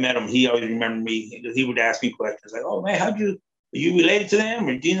that's where I met him. He always remembered me. He would ask me questions like, "Oh man, how'd you you related to them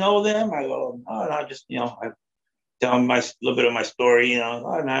or do you know them? I go, oh, no, just, I tell them a little bit of my story, oh, no,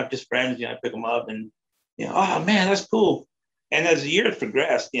 I'm just friends, I pick them up and, oh man, that's cool. And as the years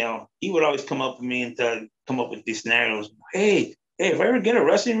progressed, he would always come up with me and come up with these scenarios. Hey, if I ever get a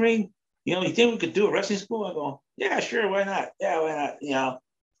wrestling ring, you think we could do a wrestling school? I go, yeah, sure, why not? Yeah, why not?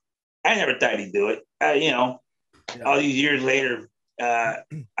 I never thought he'd do it. All these years later, I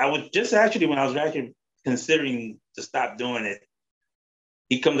was just actually, when I was actually considering to stop doing it,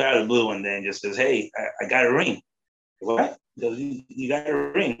 he comes out of the blue one day and just says, hey, I got a ring. What? He goes, you got a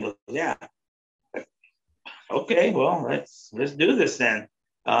ring? Goes, yeah. Okay, well, let's do this then.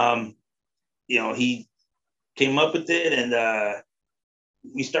 He came up with it, and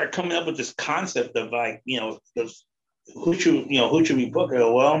we start coming up with this concept of like, who should we book? I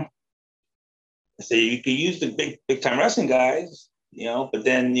go, well, I say you could use the big time wrestling guys, but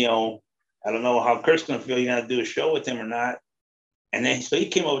then I don't know how Kirk's gonna feel. You're gonna do a show with him or not. And then so he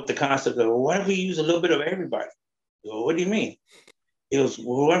came up with the concept of, well, why don't we use a little bit of everybody? I go, what do you mean? He goes,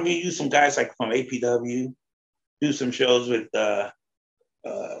 well, why don't we use some guys like from APW, do some shows with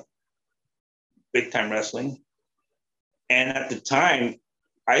big time wrestling. And at the time,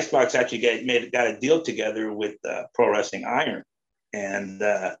 Icebox actually got a deal together with Pro Wrestling Iron, and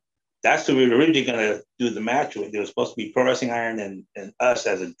that's who we were originally going to do the match with. It was supposed to be Pro Wrestling Iron and us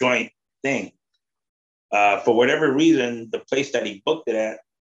as a joint thing. For whatever reason, the place that he booked it at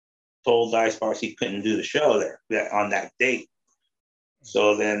told Icebox he couldn't do the show there on that date.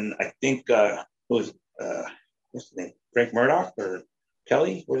 So then I think what's his name? Frank Murdoch or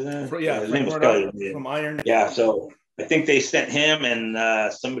Kelly? His name was Kelly from Iron. Yeah, so I think they sent him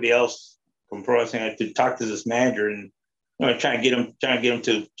and somebody else from Pro Wrestling to talk to this manager and trying to get him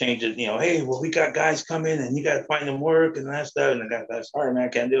to change it. Hey, well, we got guys coming and you got to find them work and that stuff. And that's hard, man. I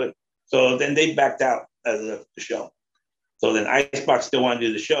can't do it. So then they backed out of the show. So then Icebox still wanted to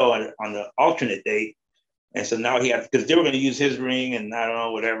do the show on the alternate date. And so now he had, because they were going to use his ring and I don't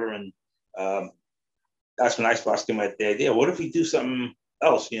know, whatever. And that's when Icebox came up with the idea. What if we do something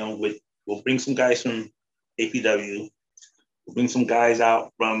else? We'll bring some guys from APW. We'll bring some guys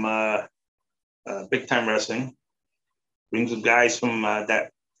out from Big Time Wrestling. Bring some guys from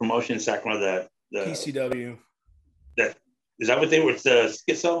that promotion in Sacramento, the PCW. Is that what they were? The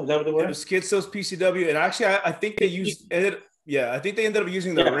Schizo? Is that what they were? It was Schizo's PCW, and actually, I think they I think they ended up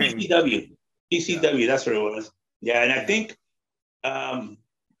using the ring. PCW. That's what it was. Yeah, and I think,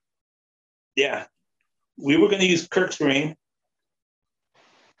 we were going to use Kirk's ring,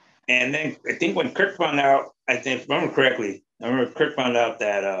 and then I think when Kirk found out, if I remember correctly, Kirk found out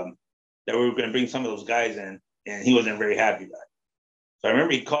that we were going to bring some of those guys in, and he wasn't very happy about it. So I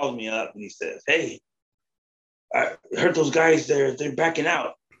remember he calls me up and he says, "Hey, I heard those guys, they're backing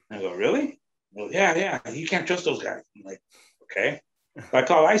out." I go, "Really?" Well, yeah, you can't trust those guys. I'm like, okay. So I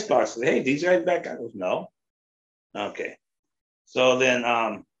call Icebox, say, "Hey, these guys back out?" I goes, "No." Okay. So then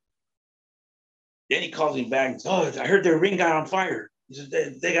he calls me back and says, "Oh, I heard their ring got on fire. He says,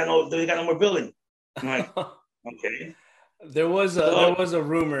 they got no more building." I'm like, okay. There was a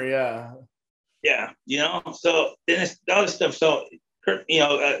rumor, yeah. Yeah, so then it's the other stuff. So Kurt,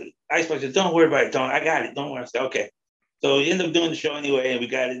 Icebox said, "Don't worry about it. I got it. Don't worry." I said, "Okay." So we ended up doing the show anyway, and we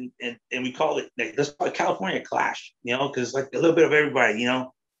got it, and we called it, let's call it California Clash, because it's like a little bit of everybody,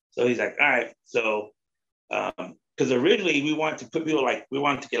 So he's like, all right. So, because originally we wanted to put people we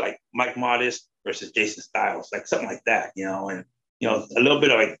wanted to get like Mike Modest versus Jason Styles, like something like that, and a little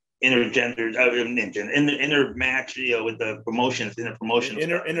bit of like intergender, inner match, with the promotions,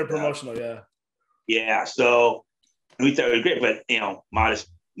 interpromotional, yeah. Yeah, so we thought it was great, but Modest,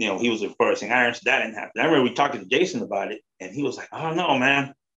 he was a first thing Iron, so that didn't happen. I remember we talked to Jason about it, and he was like, "I don't know,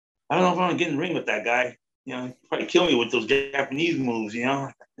 man. I don't know if I'm gonna get in the ring with that guy. He'd probably kill me with those Japanese moves, I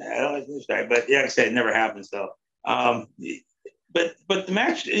don't like this guy." But yeah, like I said, it never happened. So, but the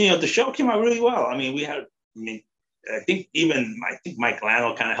match, the show came out really well. I mean, I think Mike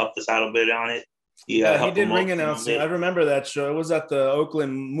Lano kind of helped us out a bit on it. He did ring announcing. I remember that show. It was at the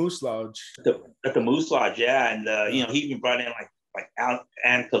Oakland Moose Lodge. At the Moose Lodge, yeah. And he even brought in like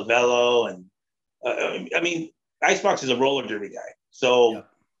Ann Cavello, and I mean, Icebox is a roller derby guy, so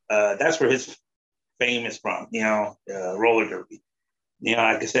that's where his fame is from. Roller derby.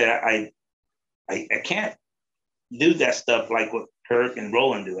 Like I said, I can't do that stuff like what Kirk and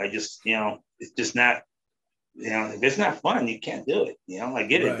Roland do. I just, it's just not. If it's not fun, you can't do it. I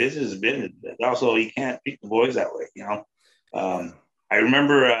get it. Right. Business is business. But also, you can't treat the boys that way. I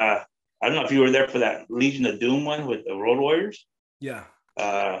remember. I don't know if you were there for that Legion of Doom one with the Road Warriors. Yeah.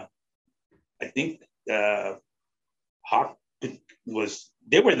 I think Hawk was.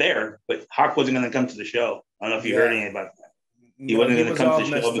 They were there, but Hawk wasn't going to come to the show. I don't know if you heard anything about that. He No, wasn't he going to was come to all the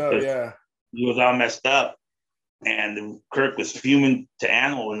show messed up. because Yeah. he was all messed up. And Kirk was fuming to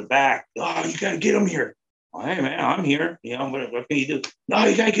Animal in the back. Oh, you got to get him here. Well, hey, man, I'm here. You know, what can you do? No,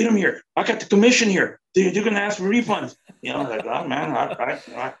 you got to get him here. I got the commission here. They're going to ask for refunds. You know, like, oh, man,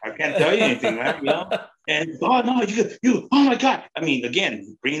 I can't tell you anything, man, you know. And, oh, no, oh, my God. I mean,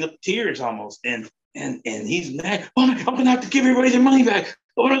 again, bringing up tears almost. And he's mad. Oh, I'm going to have to give everybody their money back.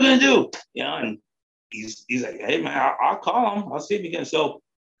 What am I going to do? You know, and he's like, hey, man, I'll call him. I'll see if he can. So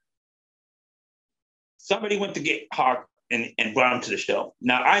somebody went to get Hawk and brought him to the show.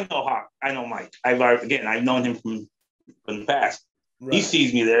 Now, I know Hawk. I know Mike. I've known him from the past. Right. He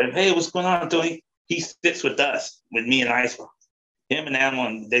sees me there. Hey, what's going on, Tony? He sits with us, with me and Icebox. Him and Animal,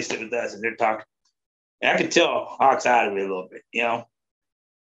 and they sit with us, and they're talking. And I could tell Hawk's out of it a little bit, you know?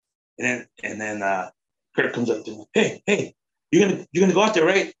 And then Kurt comes up to me. Hey, you're gonna go out there,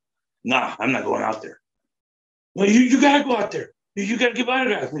 right? Nah, I'm not going out there. Well, you gotta go out there. You gotta give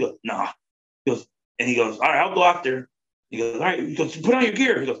autographs. He goes, nah. He goes, all right, I'll go out there. He goes, all right. He goes, put on your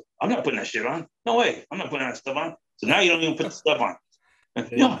gear. He goes, I'm not putting that shit on. No way. I'm not putting that stuff on. So now you don't even put the stuff on.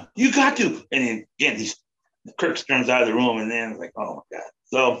 No, you got to. And then again, Kirk storms out of the room, and then it's like, oh my God.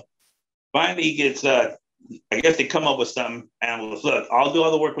 So finally he gets, I guess they come up with something, and goes, look, I'll do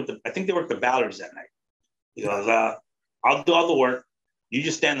all the work I think they worked the Ballards that night. He goes, I'll do all the work. You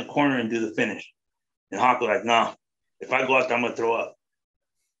just stand in the corner and do the finish. And Hawk was like, no, if I go out there, I'm going to throw up.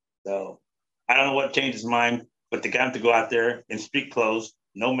 So I don't know what changed his mind, but they got him to go out there in street clothes,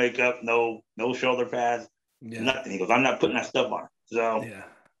 no makeup, no shoulder pads, nothing. He goes, I'm not putting that stuff on. So,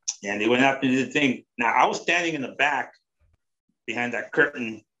 and they went out to do the thing. Now, I was standing in the back behind that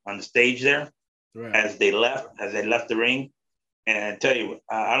curtain on the stage there as they left the ring. And I tell you,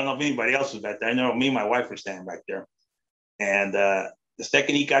 I don't know if anybody else was back there. I know me and my wife were standing back there. And the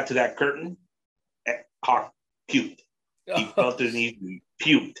second he got to that curtain, Hawk puked. He fell to his knees and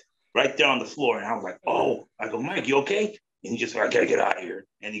puked right there on the floor. And I was like, oh, I go, Mike, you okay? And he just said, I gotta get out of here.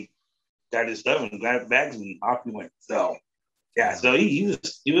 And he got his stuff and grabbed bags and off he went. So yeah, so he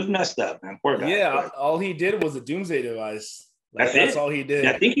was messed up, man. Poor guy. Yeah, all he did was a doomsday device. That's all he did.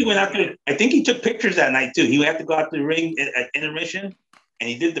 Yeah, I think he went out there. I think he took pictures that night too. He had to go out to the ring at intermission, and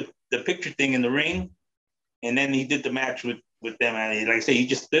he did the picture thing in the ring, and then he did the match with them. And like I say, he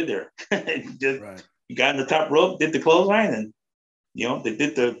just stood there. He got in the top rope, did the clothesline, and you know they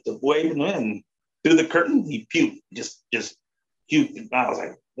did the wave and through the curtain. He puked, just puked. And I was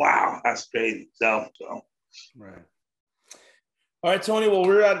like, wow, that's crazy. So right. All right, Tony. Well,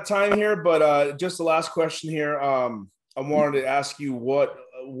 we're out of time here, but just the last question here. I wanted to ask you what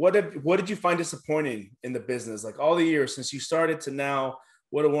did you find disappointing in the business? Like all the years since you started to now,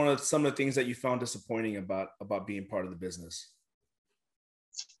 what are some of the things that you found disappointing about being part of the business?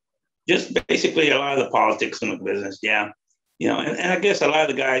 Just basically a lot of the politics in the business, yeah. You know, and I guess a lot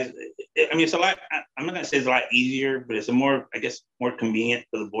of the guys. I mean, it's a lot. I'm not gonna say it's a lot easier, but it's more convenient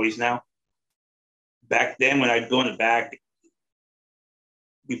for the boys now. Back then, when I'd go in the back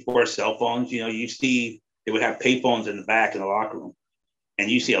before cell phones, you know, you see. They would have payphones in the back in the locker room,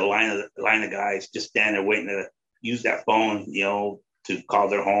 and you see a line of guys just standing there waiting to use that phone, you know, to call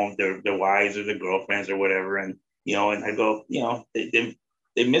their home, their wives or their girlfriends or whatever. And you know, and I go, you know, they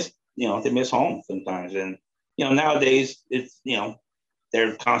miss home sometimes. And you know, nowadays it's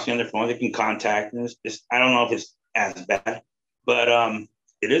they're constantly on their phone. They can contact, and it's I don't know if it's as bad, but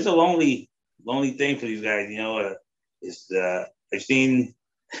it is a lonely thing for these guys. You know,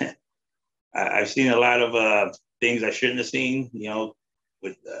 I've seen a lot of things I shouldn't have seen, you know,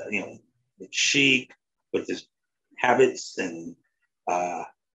 with Sheik, with his habits, and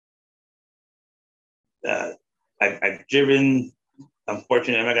I've driven.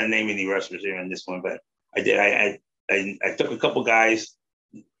 Unfortunately, I'm not gonna name any wrestlers here in this one, but I did. I took a couple guys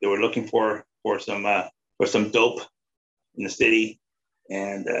that were looking for some dope in the city,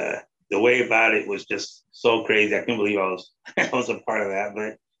 and the way about it was just so crazy. I couldn't believe I was a part of that,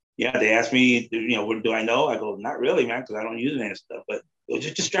 but. Yeah, they asked me, what do I know? I go, not really, man, because I don't use any stuff. But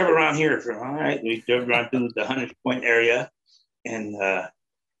just drive around here. All right, we drove around through the Hunters Point area, and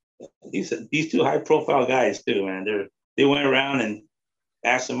these two high-profile guys too, man. They went around and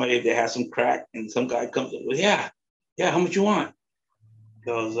asked somebody if they had some crack, and some guy comes up with, yeah, how much you want?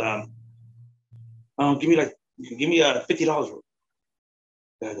 He goes, give me $50 worth.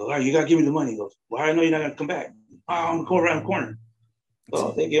 I go, all right, you gotta give me the money. He goes, well, I know you're not gonna come back. Oh, I'm gonna go around the corner.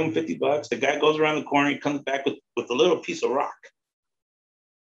 So they give him $50. The guy goes around the corner. He comes back with a little piece of rock.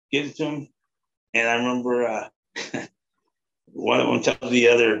 Gives it to him. And I remember one of them tells the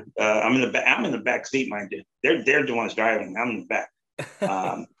other, I'm in the back seat, mind you. They're the ones driving. I'm in the back.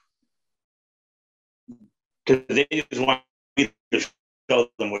 Because they just want me to show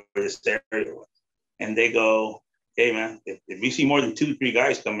them where this area was. And they go, hey, man, if we see more than 2-3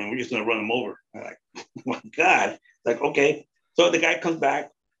 guys coming, we're just going to run them over. I'm like, oh, my God. Like, okay. So the guy comes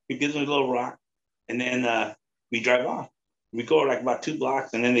back, he gives him a little rock, and then we drive off. We go like about 2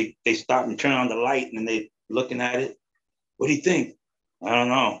 blocks, and then they stop and turn on the light, and then they looking at it. What do you think? I don't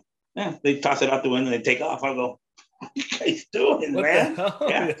know. Yeah, they toss it out the window and they take off. I go, what are you guys doing, What man? the hell?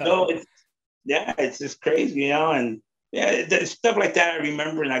 Yeah. So it's just crazy, And stuff like that I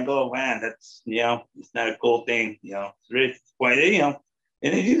remember, and I go, man, that's it's not a cool thing, It's really disappointing, And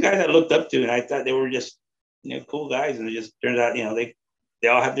then these guys I looked up to, and I thought they were just cool guys, and it just turns out they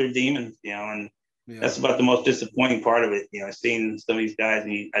all have their demons, and that's about the most disappointing part of it, seeing some of these guys,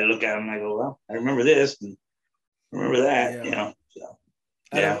 and I look at them and I go, well, I remember this and remember that,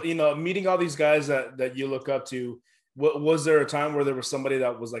 So, meeting all these guys that you look up to, was there a time where there was somebody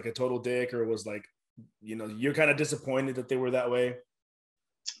that was like a total dick, or was like, you're kind of disappointed that they were that way?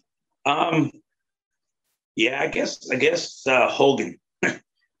 Yeah, I guess Hogan.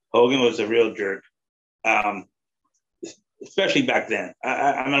 Hogan was a real jerk. Especially back then.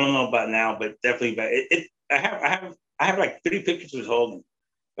 I don't know about now, but definitely back. I have like 3 pictures with Hogan,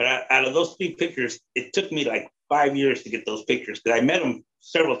 but out of those 3 pictures, it took me like 5 years to get those pictures, because I met him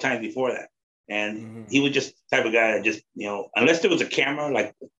several times before that, and he was just the type of guy that just unless there was a camera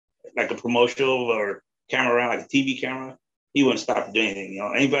like a promotional or camera around, like a TV camera, he wouldn't stop doing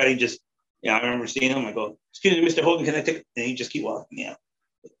anything. Anybody just I remember seeing him. I go, excuse me, Mr. Hogan, can I take it? And he just keep walking.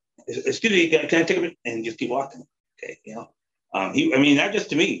 Excuse me, can I take it? And he just keep walking. Okay, not just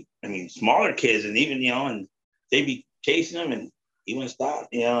to me. Smaller kids, and even and they'd be chasing him, and he wouldn't stop.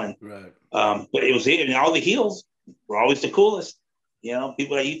 And right. But it was all the heels were always the coolest.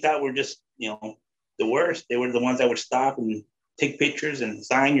 People that you thought were just the worst. They were the ones that would stop and take pictures and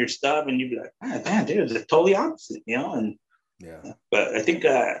sign your stuff, and you'd be like, oh, man, dude, it's totally opposite. And but I think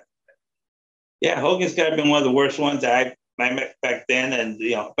Hogan's got to been one of the worst ones that I met back then, and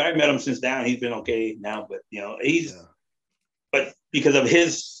but I met him since then. He's been okay now, but but because of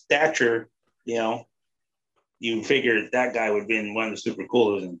his stature, you figured that guy would be one of the super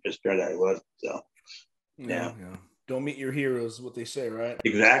coolers, and just turned out he was. So yeah. Don't meet your heroes, what they say, right?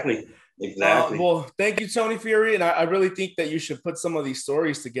 Exactly. Well, thank you, Tony Fury, and I really think that you should put some of these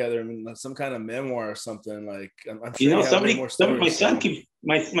stories together. Some kind of memoir or something. Like, I'm sure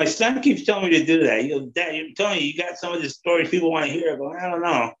my son keeps telling me to do that. He goes, Dad, you're telling me you got some of the stories people want to hear. I go, I don't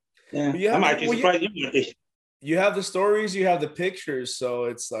know. Yeah, I'm actually surprised you have the stories, you have the pictures, so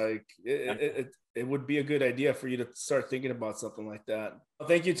it's like it would be a good idea for you to start thinking about something like that.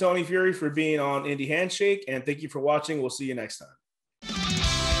 Thank you, Tony Fury, for being on Indie Handshake, and thank you for watching. We'll see you next time.